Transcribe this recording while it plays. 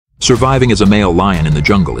Surviving as a male lion in the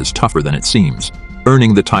jungle is tougher than it seems.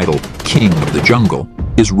 Earning the title King of the Jungle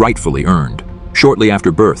is rightfully earned. Shortly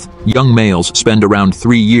after birth, young males spend around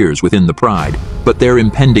 3 years within the pride, but their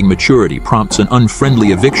impending maturity prompts an unfriendly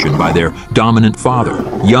eviction by their dominant father.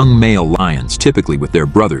 Young male lions, typically with their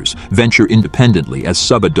brothers, venture independently as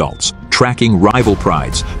subadults, tracking rival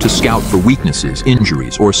prides to scout for weaknesses,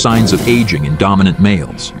 injuries, or signs of aging in dominant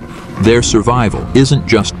males. Their survival isn't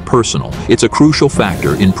just personal, it's a crucial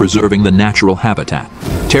factor in preserving the natural habitat.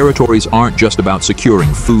 Territories aren't just about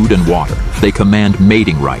securing food and water, they command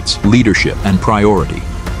mating rights, leadership, and priority.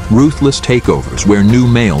 Ruthless takeovers where new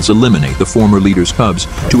males eliminate the former leader's cubs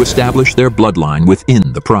to establish their bloodline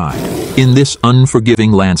within the pride. In this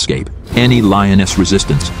unforgiving landscape, any lioness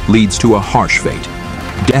resistance leads to a harsh fate: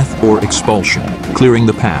 death or expulsion, clearing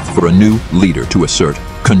the path for a new leader to assert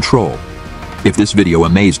control. If this video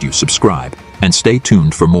amazed you, subscribe and stay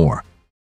tuned for more.